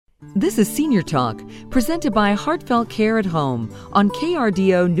This is Senior Talk, presented by Heartfelt Care at Home on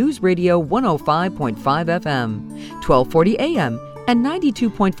KRDO News Radio 105.5 FM, 1240 AM, and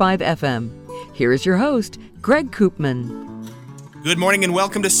 92.5 FM. Here is your host, Greg Koopman. Good morning and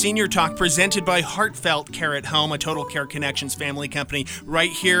welcome to Senior Talk, presented by Heartfelt Care at Home, a Total Care Connections family company, right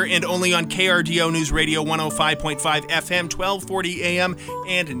here and only on KRDO News Radio 105.5 FM, 1240 AM,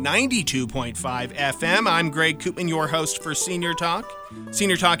 and 92.5 FM. I'm Greg Koopman, your host for Senior Talk.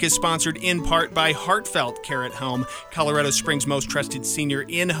 Senior Talk is sponsored in part by Heartfelt Care at Home, Colorado Springs' most trusted senior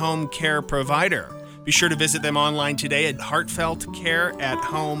in-home care provider. Be sure to visit them online today at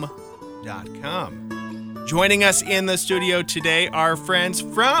heartfeltcareathome.com. Joining us in the studio today are friends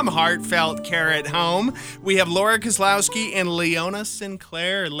from Heartfelt Care at Home. We have Laura Kozlowski and Leona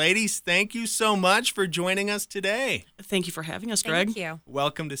Sinclair. Ladies, thank you so much for joining us today. Thank you for having us, Greg. Thank you.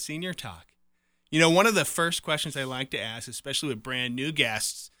 Welcome to Senior Talk. You know, one of the first questions I like to ask, especially with brand new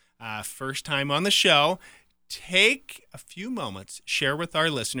guests, first time on the show, take a few moments, share with our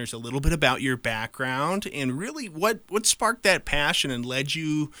listeners a little bit about your background and really what sparked that passion and led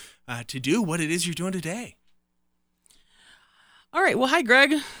you to do what it is you're doing today. All right. Well, hi,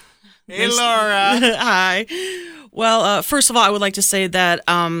 Greg. Hey, Laura. Hi. Well, first of all, I would like to say that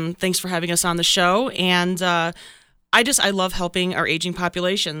thanks for having us on the show. And I love helping our aging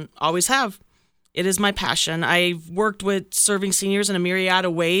population. Always have. It is my passion. I've worked with serving seniors in a myriad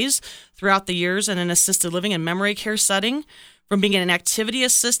of ways throughout the years in an assisted living and memory care setting, from being an activity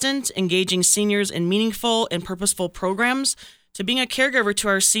assistant, engaging seniors in meaningful and purposeful programs, to being a caregiver to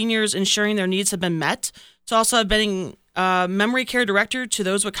our seniors, ensuring their needs have been met, to also being a memory care director to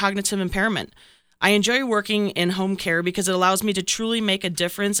those with cognitive impairment. I enjoy working in home care because it allows me to truly make a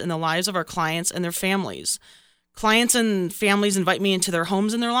difference in the lives of our clients and their families. Clients and families invite me into their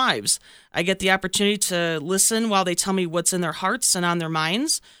homes and their lives. I get the opportunity to listen while they tell me what's in their hearts and on their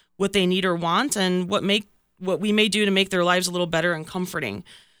minds, what they need or want, and what we may do to make their lives a little better and comforting.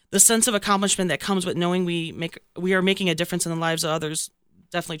 The sense of accomplishment that comes with knowing we are making a difference in the lives of others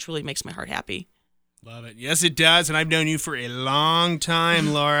definitely truly makes my heart happy. Love it. Yes, it does. And I've known you for a long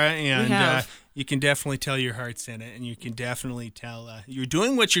time, Laura, and you can definitely tell your heart's in it, and you can definitely tell you're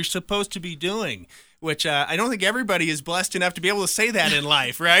doing what you're supposed to be doing, which I don't think everybody is blessed enough to be able to say that in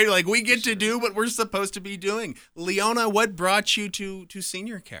life, right? Like, we get to do what we're supposed to be doing. Leona, what brought you to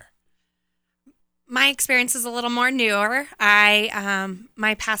senior care? My experience is a little more newer.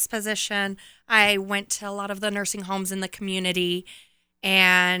 My past position, I went to a lot of the nursing homes in the community,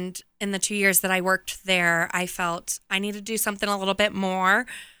 and in the 2 years that I worked there, I felt I needed to do something a little bit more.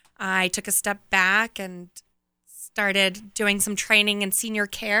 I took a step back and started doing some training in senior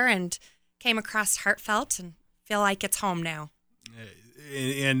care and came across Heartfelt and feel like it's home now.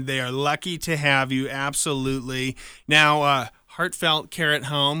 And they are lucky to have you, absolutely. Now, Heartfelt Care at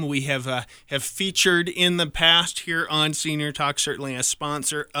Home, we have featured in the past here on Senior Talk, certainly a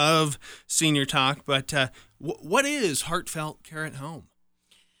sponsor of Senior Talk. But what is Heartfelt Care at Home?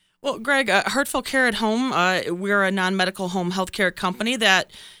 Well, Greg, Heartfelt Care at Home, we're a non-medical home healthcare company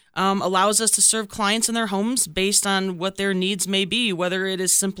that allows us to serve clients in their homes based on what their needs may be, whether it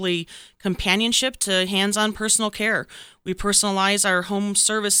is simply companionship to hands-on personal care. We personalize our home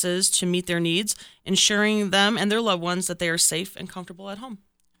services to meet their needs, ensuring them and their loved ones that they are safe and comfortable at home.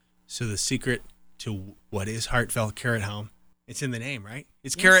 So the secret to what is Heartfelt Care at Home, it's in the name, right?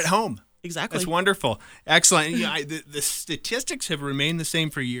 It's Care at Home. Exactly. That's wonderful. Excellent. The statistics have remained the same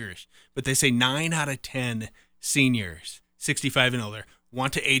for years, but they say 9 out of 10 seniors, 65 and older,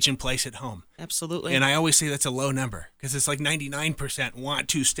 want to age in place at home. Absolutely. And I always say that's a low number because it's like 99% want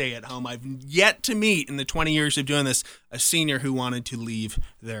to stay at home. I've yet to meet in the 20 years of doing this a senior who wanted to leave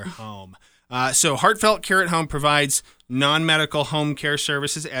their home. So Heartfelt Care at Home provides non-medical home care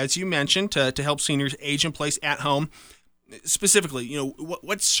services, as you mentioned, to help seniors age in place at home. Specifically,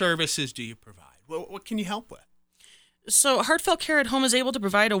 what services do you provide? What can you help with? So Heartfelt Care at Home is able to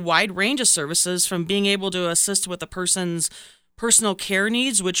provide a wide range of services, from being able to assist with a person's personal care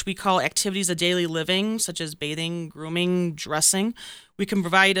needs, which we call activities of daily living, such as bathing, grooming, dressing. We can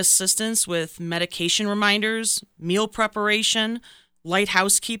provide assistance with medication reminders, meal preparation, light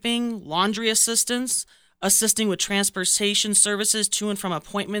housekeeping, laundry assistance, assisting with transportation services to and from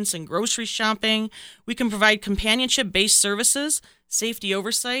appointments and grocery shopping. We can provide companionship-based services, safety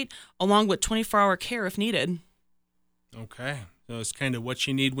oversight, along with 24-hour care if needed. Okay. So it's kind of what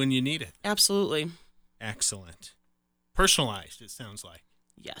you need when you need it. Absolutely. Excellent. Personalized, it sounds like.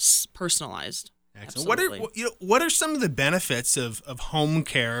 Yes, personalized. Excellent. Absolutely. What are some of the benefits of home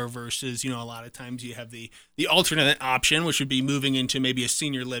care versus, a lot of times you have the alternate option, which would be moving into maybe a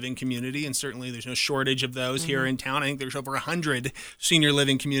senior living community, and certainly there's no shortage of those here in town. I think there's over 100 senior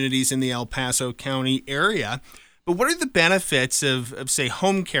living communities in the El Paso County area. But what are the benefits of say,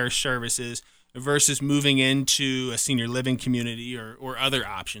 home care services versus moving into a senior living community or other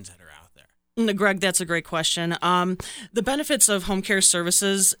options that are out there? Greg, that's a great question. The benefits of home care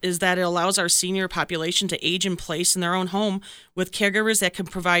services is that it allows our senior population to age in place in their own home with caregivers that can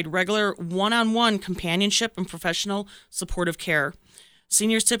provide regular one-on-one companionship and professional supportive care.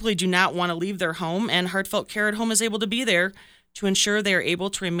 Seniors typically do not want to leave their home, and Heartfelt Care at Home is able to be there to ensure they are able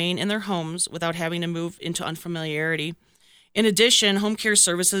to remain in their homes without having to move into unfamiliarity. In addition, home care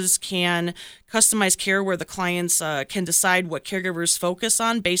services can customize care where the clients can decide what caregivers focus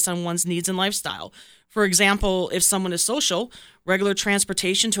on based on one's needs and lifestyle. For example, if someone is social, regular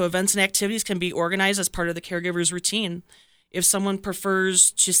transportation to events and activities can be organized as part of the caregiver's routine. If someone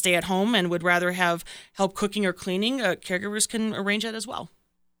prefers to stay at home and would rather have help cooking or cleaning, caregivers can arrange that as well.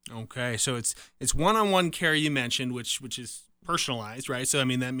 Okay, so it's one-on-one care you mentioned, which is personalized, right? So,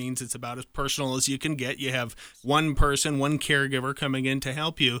 that means it's about as personal as you can get. You have one person, one caregiver coming in to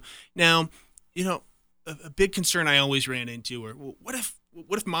help you. Now, a big concern I always ran into, or what if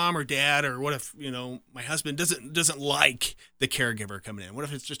mom or dad, or what if, my husband doesn't like the caregiver coming in? What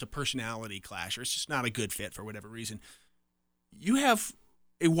if it's just a personality clash, or it's just not a good fit for whatever reason? You have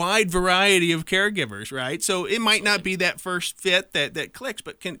a wide variety of caregivers, right? So it might not be that first fit that clicks,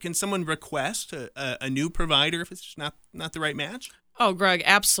 but can someone request a new provider if it's just not the right match? Oh, Greg,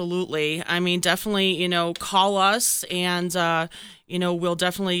 absolutely. Definitely, call us and, we'll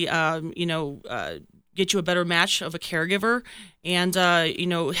definitely, get you a better match of a caregiver. And,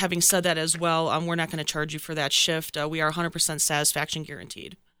 having said that as well, we're not going to charge you for that shift. We are 100% satisfaction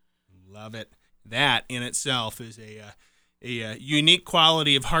guaranteed. Love it. That in itself is a unique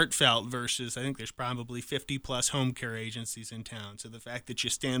quality of Heartfelt versus, I think there's probably 50 plus home care agencies in town. So the fact that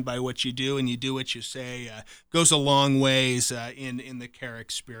you stand by what you do and you do what you say goes a long ways in the care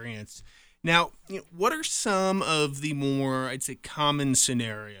experience. Now, what are some of the more, I'd say, common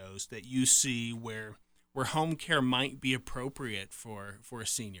scenarios that you see where home care might be appropriate for a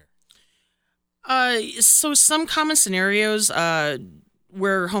senior? So some common scenarios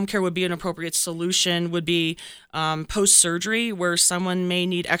where home care would be an appropriate solution would be post-surgery, where someone may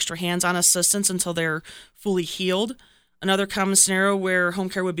need extra hands-on assistance until they're fully healed. Another common scenario where home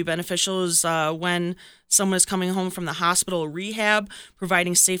care would be beneficial is when someone is coming home from the hospital or rehab,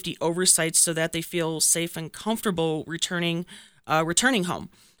 providing safety oversight so that they feel safe and comfortable returning home.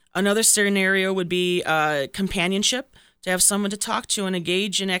 Another scenario would be companionship, to have someone to talk to and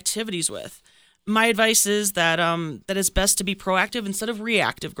engage in activities with. My advice is that it's best to be proactive instead of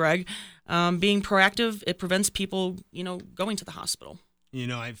reactive, Greg. Being proactive, it prevents people, going to the hospital.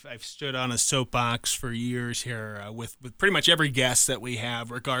 I've stood on a soapbox for years here with pretty much every guest that we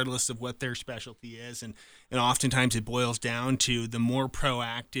have, regardless of what their specialty is. And oftentimes it boils down to the more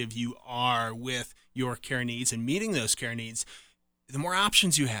proactive you are with your care needs and meeting those care needs, the more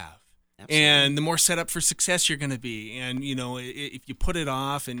options you have. Absolutely. And the more set up for success you're going to be. And, if you put it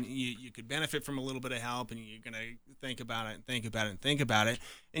off and you could benefit from a little bit of help and you're going to think about it,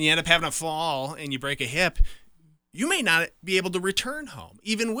 and you end up having a fall and you break a hip, you may not be able to return home,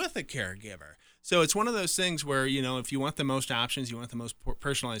 even with a caregiver. So it's one of those things where, if you want the most options, you want the most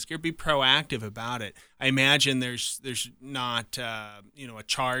personalized care, be proactive about it. I imagine there's not, a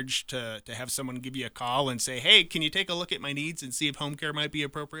charge to have someone give you a call and say, hey, can you take a look at my needs and see if home care might be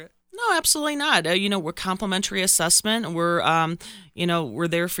appropriate? No, absolutely not. We're complimentary assessment. We're, we're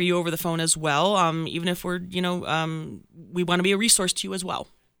there for you over the phone as well. Even if we're, we want to be a resource to you as well.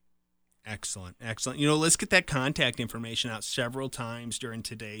 Excellent. Let's get that contact information out several times during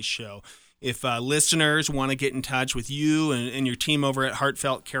today's show. If listeners want to get in touch with you and your team over at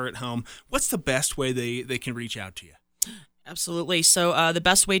Heartfelt Care at Home, what's the best way they can reach out to you? Absolutely. So the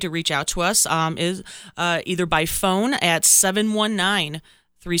best way to reach out to us is either by phone at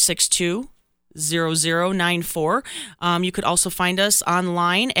 719-362-0094. You could also find us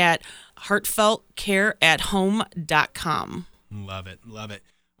online at heartfeltcareathome.com. Love it.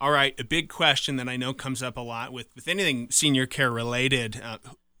 All right, a big question that I know comes up a lot with anything senior care related.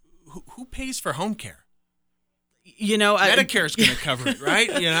 Who pays for home care? Medicare is going to cover it, right?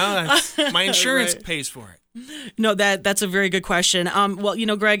 My insurance right. pays for it. No, that's a very good question.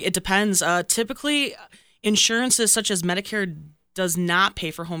 Well, Greg, it depends. Typically, insurances such as Medicare does not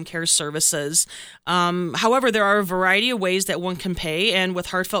pay for home care services. However, there are a variety of ways that one can pay. And with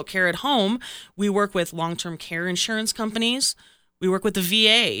Heartfelt Care at Home, we work with long-term care insurance companies. We work with the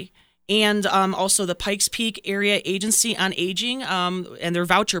VA. and also the Pikes Peak Area Agency on Aging and their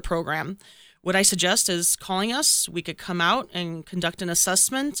voucher program. What I suggest is calling us. We could come out and conduct an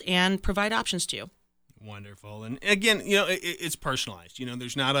assessment and provide options to you. Wonderful. And again, it's personalized.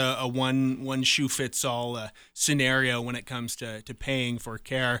 There's not a one shoe fits all scenario when it comes to paying for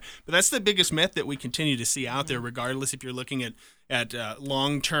care. But that's the biggest myth that we continue to see out there, regardless if you're looking at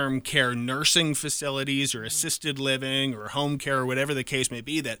long-term care nursing facilities or assisted living or home care or whatever the case may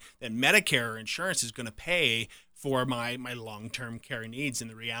be, that Medicare or insurance is going to pay for my long-term care needs. And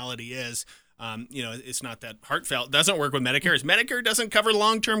the reality is, it's not that Heartfelt doesn't work with Medicare. It's Medicare doesn't cover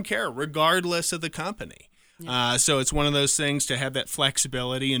long-term care, regardless of the company. Yeah. So it's one of those things to have that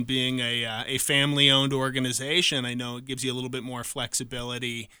flexibility, and being a family-owned organization, I know it gives you a little bit more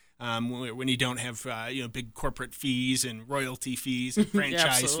flexibility when you don't have big corporate fees and royalty fees and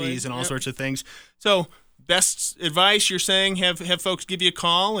franchise fees and all sorts of things. So best advice, you're saying, have folks give you a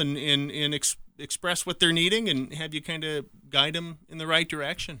call and express what they're needing, and have you kind of guide them in the right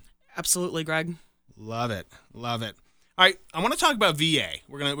direction. Absolutely, Greg. Love it. All right, I want to talk about VA.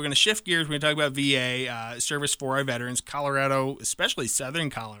 We're gonna shift gears. We're gonna talk about VA service for our veterans. Colorado, especially Southern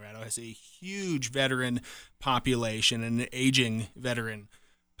Colorado, has a huge veteran population and an aging veteran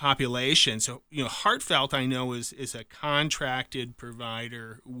population. So, Heartfelt, I know, is a contracted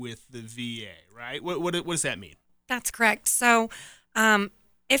provider with the VA, right? What does that mean? That's correct. So,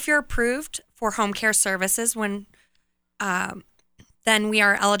 if you're approved for home care services, then we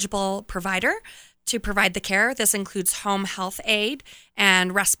are eligible provider to provide the care. This includes home health aid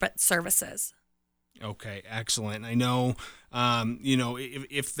and respite services. Okay, excellent. I know,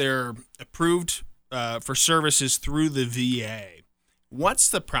 if they're approved for services through the VA,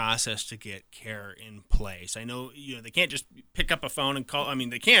 what's the process to get care in place? I know, they can't just pick up a phone and call. I mean,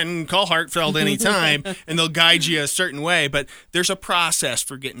 they can call Heartfelt anytime and they'll guide you a certain way, but there's a process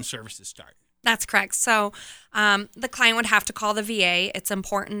for getting services started. That's correct. So the client would have to call the VA. It's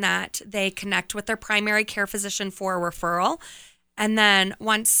important that they connect with their primary care physician for a referral. And then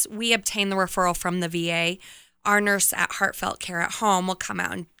once we obtain the referral from the VA, our nurse at Heartfelt Care at Home will come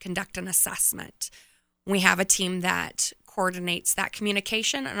out and conduct an assessment. We have a team that coordinates that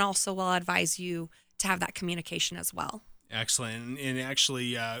communication and also will advise you to have that communication as well. Excellent. And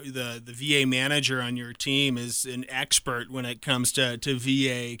actually, the VA manager on your team is an expert when it comes to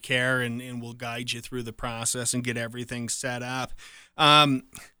VA care and will guide you through the process and get everything set up.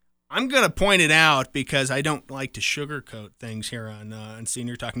 I'm going to point it out because I don't like to sugarcoat things here on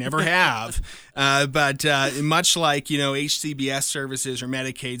Senior Talk. Never have. But much like, HCBS services or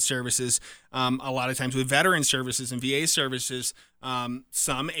Medicaid services, a lot of times with veteran services and VA services,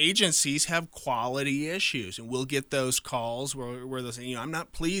 some agencies have quality issues, and we'll get those calls where they'll say, I'm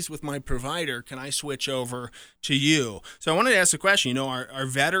not pleased with my provider. Can I switch over to you? So I wanted to ask the question, are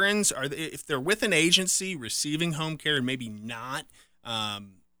veterans, if they're with an agency receiving home care and maybe not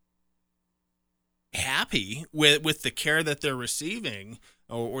happy with the care that they're receiving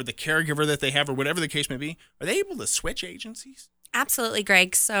or the caregiver that they have or whatever the case may be, are they able to switch agencies? Absolutely,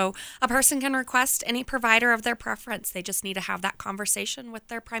 Greg. So a person can request any provider of their preference. They just need to have that conversation with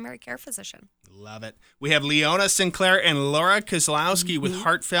their primary care physician. Love it. We have Leona Sinclair and Laura Kozlowski with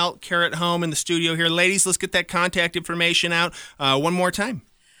Heartfelt Care at Home in the studio here. Ladies, let's get that contact information out one more time.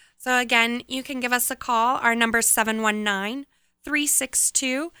 So again, you can give us a call. Our number is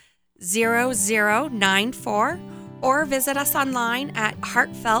 719-362-0094 or visit us online at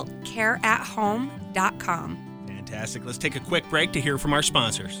heartfeltcareathome.com. Fantastic. Let's take a quick break to hear from our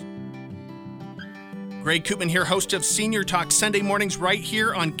sponsors. Greg Koopman here, host of Senior Talk Sunday mornings right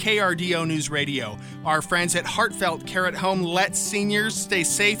here on KRDO News Radio. Our friends at Heartfelt Care at Home let seniors stay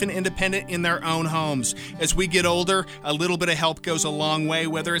safe and independent in their own homes. As we get older, a little bit of help goes a long way,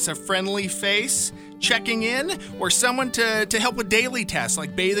 whether it's a friendly face checking in or someone to help with daily tasks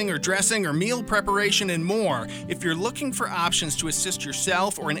like bathing or dressing or meal preparation and more. If you're looking for options to assist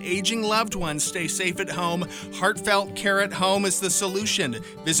yourself or an aging loved one stay safe at home, Heartfelt Care at Home is the solution.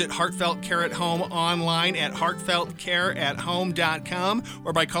 Visit Heartfelt Care at Home online at heartfeltcareathome.com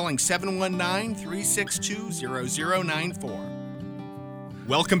or by calling 719-362-0094.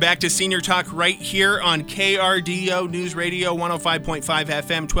 Welcome back to Senior Talk right here on KRDO News Radio 105.5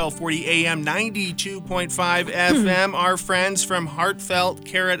 FM, 1240 AM, 92.5 FM. Our friends from Heartfelt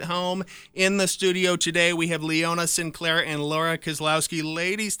Care at Home in the studio today. We have Leona Sinclair and Laura Kozlowski.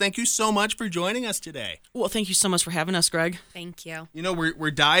 Ladies, thank you so much for joining us today. Well, thank you so much for having us, Greg. Thank you.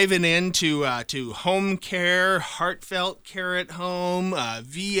 We're diving into to home care, Heartfelt Care at Home,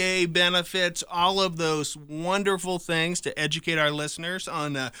 VA benefits, all of those wonderful things to educate our listeners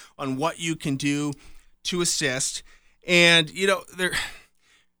on what you can do to assist. And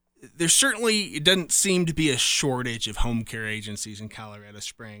there certainly it doesn't seem to be a shortage of home care agencies in Colorado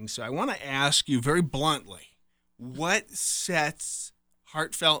Springs. So I want to ask you very bluntly, what sets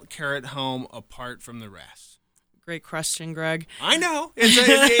Heartfelt Care at Home apart from the rest? Great question, Greg. I know.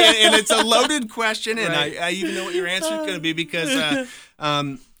 It's a loaded question, and Right. I even know what your answer is going to be because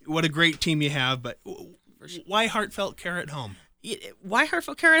what a great team you have. But why Heartfelt Care at Home? Why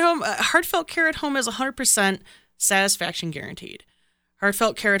Heartfelt Care at Home? Heartfelt Care at Home is 100% satisfaction guaranteed.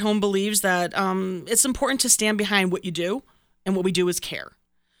 Heartfelt Care at Home believes that it's important to stand behind what you do, and what we do is care.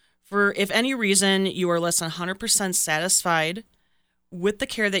 For if any reason you are less than 100% satisfied with the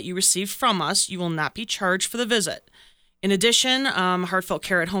care that you received from us, you will not be charged for the visit. In addition, Heartfelt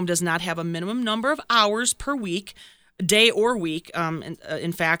Care at Home does not have a minimum number of hours per week, day or week,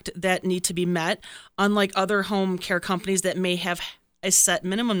 in fact, that need to be met, unlike other home care companies that may have a set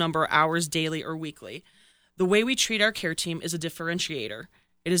minimum number of hours daily or weekly. The way we treat our care team is a differentiator.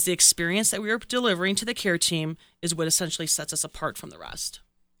 It is the experience that we are delivering to the care team is what essentially sets us apart from the rest.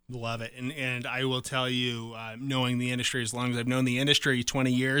 Love it. And I will tell you, knowing the industry as long as I've known the industry, 20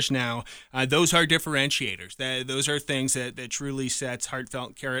 years now, those are differentiators. Those are things that truly sets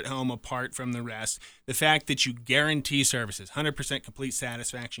Heartfelt Care at Home apart from the rest. The fact that you guarantee services, 100% complete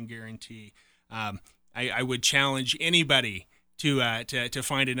satisfaction guarantee. I would challenge anybody to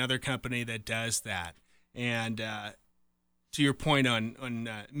find another company that does that. And to your point on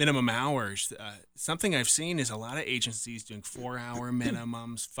minimum hours, something I've seen is a lot of agencies doing 4-hour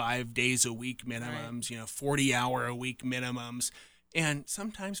minimums, 5 days a week minimums, 40-hour a week minimums. And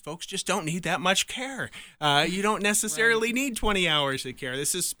sometimes folks just don't need that much care. You don't necessarily need 20 hours of care.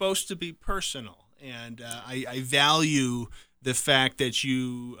 This is supposed to be personal. And I value the fact that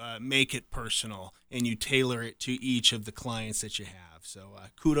you make it personal and you tailor it to each of the clients that you have. So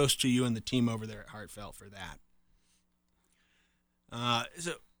kudos to you and the team over there at Heartfelt for that.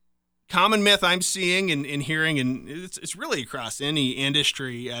 So common myth I'm seeing and hearing, and it's really across any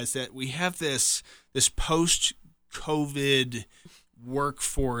industry, is that we have this post-COVID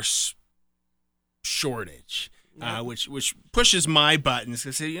workforce shortage, which pushes my buttons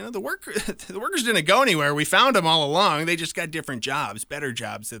to say, the workers didn't go anywhere. We found them all along. They just got different jobs, better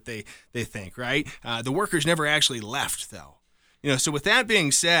jobs that they think, right? The workers never actually left, though. So with that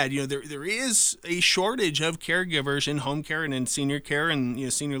being said, there is a shortage of caregivers in home care and in senior care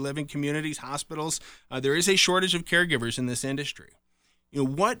and senior living communities, hospitals. There is a shortage of caregivers in this industry.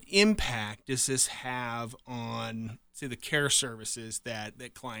 What impact does this have on, say, the care services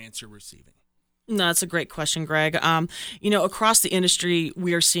that clients are receiving? No, that's a great question, Greg. Across the industry,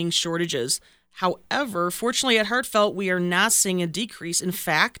 we are seeing shortages. However, fortunately at Heartfelt, we are not seeing a decrease. In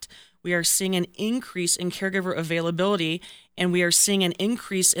fact, we are seeing an increase in caregiver availability, and we are seeing an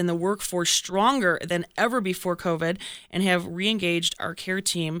increase in the workforce stronger than ever before COVID, and have re-engaged our care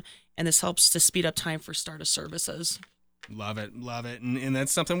team, and this helps to speed up time for start of services. Love it. And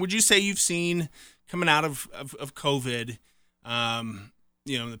that's something, would you say you've seen coming out of COVID,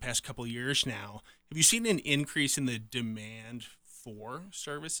 in the past couple of years now, have you seen an increase in the demand for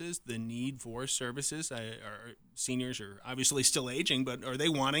services, the need for services? Our seniors are obviously still aging, but are they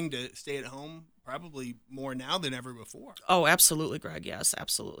wanting to stay at home probably more now than ever before? Oh, absolutely, Greg. Yes,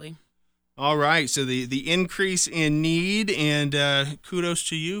 absolutely. All right. So the increase in need, and kudos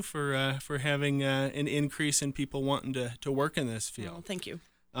to you for having an increase in people wanting to work in this field. Oh, thank you.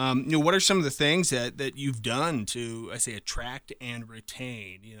 What are some of the things that you've done to, I say, attract and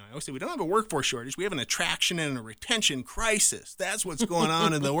retain? I always say we don't have a workforce shortage. We have an attraction and a retention crisis. That's what's going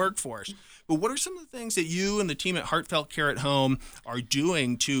on in the workforce. But what are some of the things that you and the team at Heartfelt Care at Home are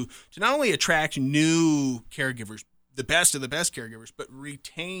doing to not only attract new caregivers, the best of the best caregivers, but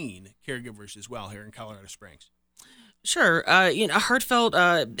retain caregivers as well here in Colorado Springs? Sure. Heartfelt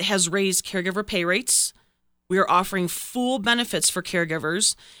has raised caregiver pay rates. We are offering full benefits for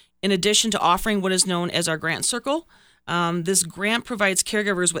caregivers, in addition to offering what is known as our Grant Circle. This grant provides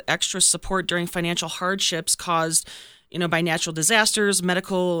caregivers with extra support during financial hardships caused, by natural disasters,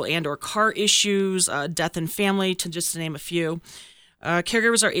 medical and or car issues, death in family, to name a few.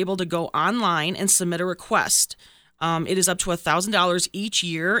 Caregivers are able to go online and submit a request. It is up to $1,000 each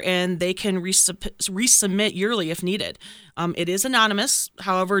year, and they can resubmit yearly if needed. It is anonymous,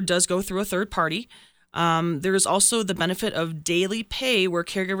 however, it does go through a third party. There is also the benefit of daily pay, where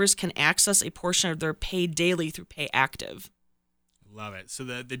caregivers can access a portion of their pay daily through Pay Active. Love it. So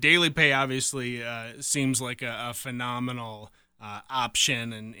the daily pay obviously seems like a phenomenal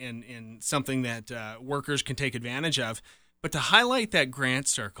option and something that workers can take advantage of. But to highlight that Grant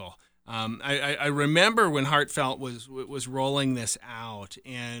Circle, I remember when Heartfelt was rolling this out,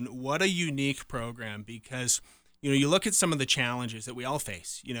 and what a unique program, because you look at some of the challenges that we all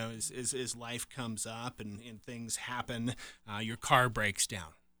face, as life comes up and things happen, your car breaks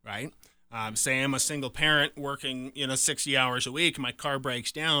down, right? Say I'm a single parent working, 60 hours a week, my car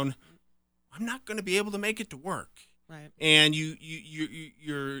breaks down, I'm not going to be able to make it to work. Right. And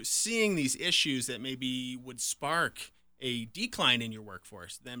you're seeing these issues that maybe would spark a decline in your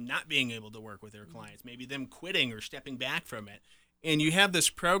workforce, them not being able to work with their clients, maybe them quitting or stepping back from it. And you have this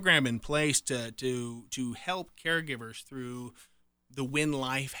program in place to help caregivers through the when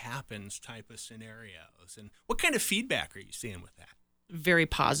life happens type of scenarios. And what kind of feedback are you seeing with that? Very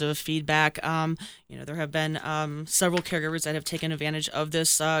positive feedback. There have been several caregivers that have taken advantage of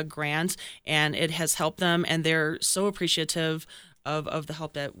this grant, and it has helped them, and they're so appreciative of the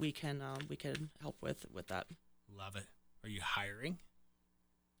help that we can help with that. Love it. Are you hiring?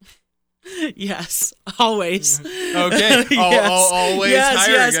 Yes, always. Okay, yes. Always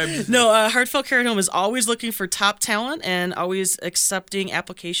hiring. Yes. No, Heartfelt Care at Home is always looking for top talent and always accepting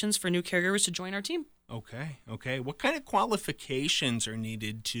applications for new caregivers to join our team. Okay. What kind of qualifications are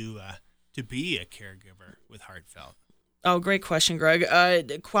needed to be a caregiver with Heartfelt? Oh, great question, Greg.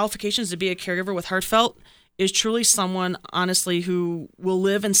 Qualifications to be a caregiver with Heartfelt is truly someone, honestly, who will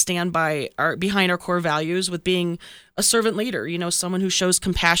live and stand behind our core values with being a servant leader. Someone who shows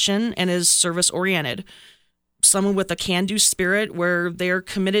compassion and is service-oriented. Someone with a can-do spirit where they are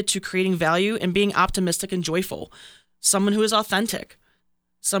committed to creating value and being optimistic and joyful. Someone who is authentic.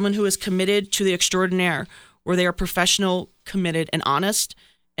 Someone who is committed to the extraordinaire, where they are professional, committed, and honest.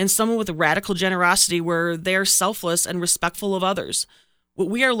 And someone with radical generosity, where they are selfless and respectful of others. What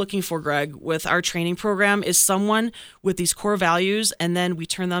we are looking for, Greg, with our training program is someone with these core values, and then we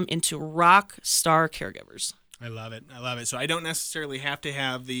turn them into rock star caregivers. I love it. So I don't necessarily have to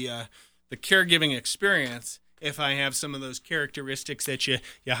have the caregiving experience if I have some of those characteristics that you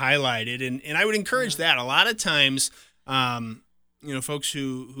highlighted. And I would encourage that. A lot of times, folks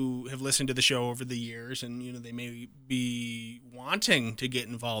who have listened to the show over the years and, they may be wanting to get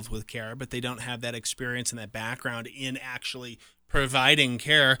involved with care, but they don't have that experience and that background in actually providing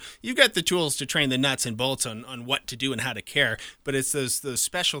care. You've got the tools to train the nuts and bolts on what to do and how to care, but it's those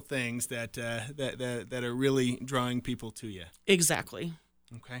special things that are really drawing people to you. Exactly.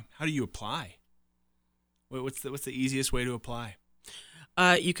 Okay. How do you apply? What's the easiest way to apply?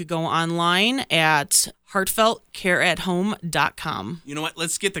 You could go online at heartfeltcareathome.com. You know what?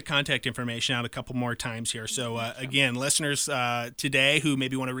 Let's get the contact information out a couple more times here. So, again, listeners today who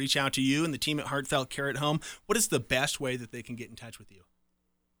maybe want to reach out to you and the team at Heartfelt Care at Home, what is the best way that they can get in touch with you?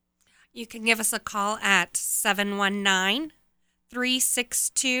 You can give us a call at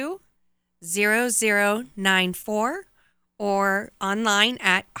 719-362-0094 or online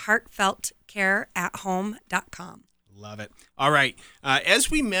at heartfeltcareathome.com. Love it. All right. As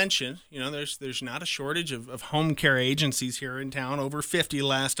we mentioned, there's not a shortage of home care agencies here in town, over 50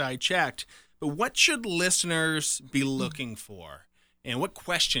 last I checked. But what should listeners be looking for? And what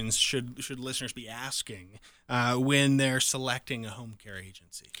questions should listeners be asking when they're selecting a home care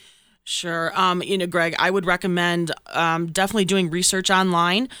agency? Sure. Greg, I would recommend definitely doing research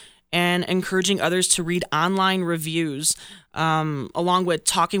online and encouraging others to read online reviews, along with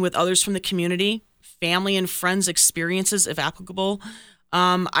talking with others from the community, family and friends' experiences, if applicable.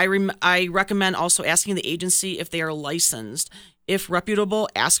 I recommend also asking the agency if they are licensed. If reputable,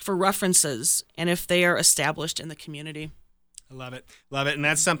 ask for references, and if they are established in the community. I love it. And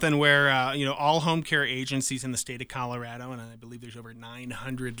that's something where, all home care agencies in the state of Colorado, and I believe there's over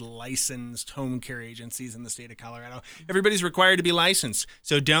 900 licensed home care agencies in the state of Colorado, everybody's required to be licensed.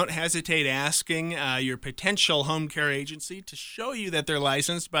 So don't hesitate asking your potential home care agency to show you that they're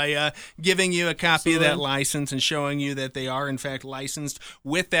licensed by giving you a copy of that license and showing you that they are, in fact, licensed.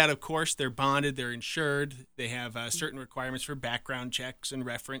 With that, of course, they're bonded, they're insured, they have certain requirements for background checks and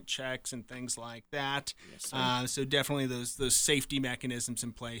reference checks and things like that. Yes, so definitely those safety mechanisms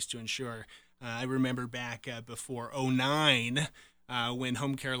in place to ensure. I remember back before 2009 when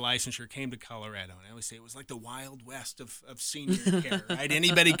home care licensure came to Colorado, and I always say it was like the Wild West of senior care, right?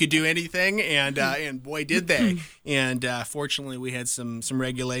 Anybody could do anything, and boy, did they. And fortunately, we had some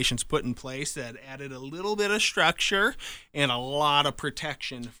regulations put in place that added a little bit of structure and a lot of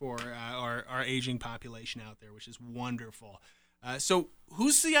protection for our aging population out there, which is wonderful. So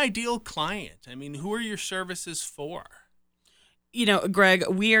who's the ideal client? I mean, who are your services for? Greg,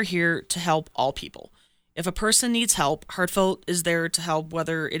 we are here to help all people. If a person needs help, Heartfelt is there to help,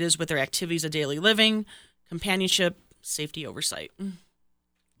 whether it is with their activities of daily living, companionship, safety oversight.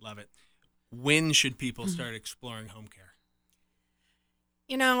 Love it. When should people start exploring home care?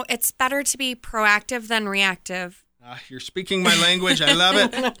 It's better to be proactive than reactive. You're speaking my language. I love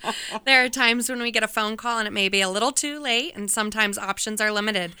it. There are times when we get a phone call and it may be a little too late, and sometimes options are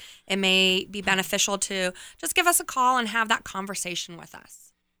limited. It may be beneficial to just give us a call and have that conversation with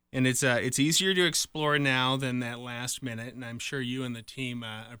us. And it's easier to explore now than that last minute, and I'm sure you and the team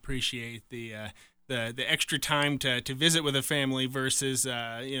appreciate the extra time to visit with a family versus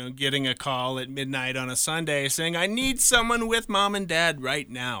getting a call at midnight on a Sunday saying, I need someone with mom and dad right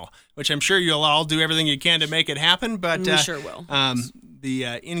now, which I'm sure you'll all do everything you can to make it happen. But we sure will.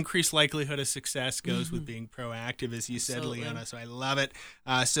 The increased likelihood of success goes with being proactive, as you said, Leona. So I love it.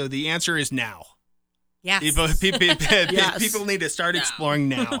 So the answer is now. Yes. People need to start exploring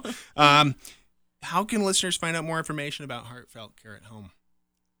now. How can listeners find out more information about Heartfelt Care at Home?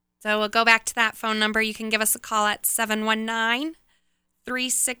 So we'll go back to that phone number. You can give us a call at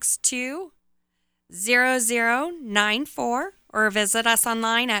 719-362-0094 or visit us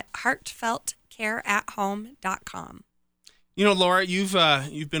online at heartfeltcareathome.com. You know, Laura, you've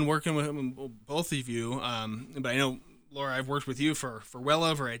been working with both of you, but I know, Laura, I've worked with you for well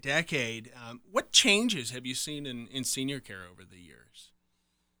over a decade. What changes have you seen in senior care over the years?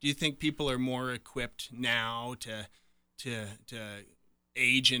 Do you think people are more equipped now to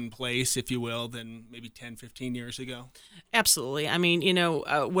age in place, if you will, than maybe 10, 15 years ago? Absolutely. I mean,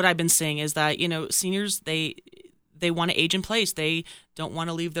 what I've been saying is that, seniors, they want to age in place. They don't want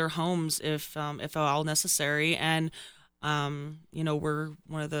to leave their homes if at all necessary. And, we're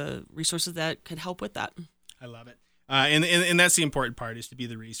one of the resources that could help with that. I love it. And that's the important part, is to be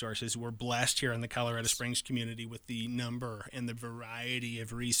the resources. We're blessed here in the Colorado Springs community with the number and the variety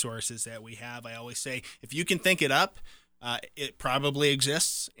of resources that we have. I always say, if you can think it up, it probably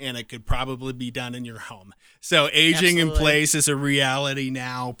exists, and it could probably be done in your home. So aging in place is a reality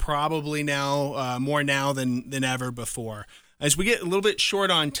now, probably now, more now than ever before. As we get a little bit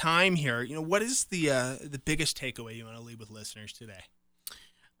short on time here, what is the biggest takeaway you want to leave with listeners today?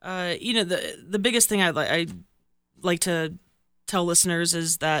 The biggest thing I'd like to tell listeners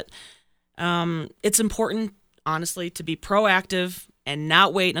is that it's important, honestly, to be proactive and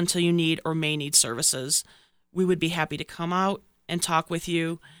not wait until you need or may need services. We would be happy to come out and talk with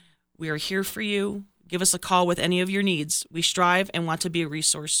you. We are here for you. Give us a call with any of your needs. We strive and want to be a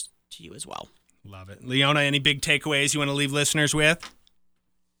resource to you as well. Love it. Leona, any big takeaways you want to leave listeners with?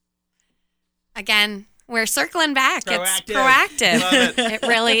 Again, we're circling back. Proactive. It's proactive. Love it. It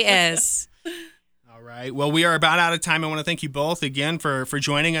really is. All right. Well, we are about out of time. I want to thank you both again for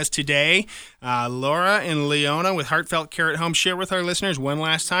joining us today. Laura and Leona with Heartfelt Care at Home. Share with our listeners one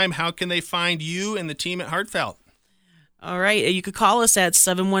last time, how can they find you and the team at Heartfelt? All right. You could call us at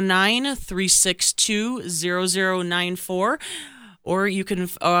 719-362-0094, or you can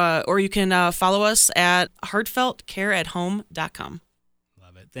follow us at heartfeltcareathome.com.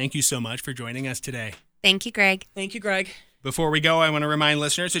 Love it. Thank you so much for joining us today. Thank you, Greg. Thank you, Greg. Before we go, I want to remind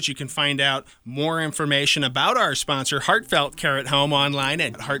listeners that you can find out more information about our sponsor, Heartfelt Care at Home, online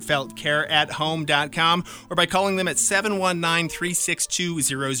at heartfeltcareathome.com or by calling them at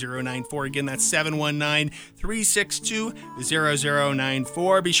 719-362-0094. Again, that's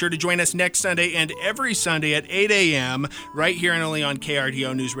 719-362-0094. Be sure to join us next Sunday and every Sunday at 8 a.m. right here and only on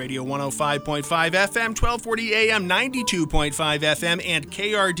KRDO News Radio 105.5 FM, 1240 AM, 92.5 FM, and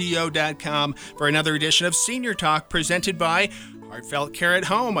KRDO.com for another edition of Senior Talk presented by Heartfelt Care at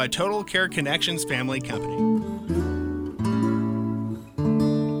Home, a Total Care Connections family company.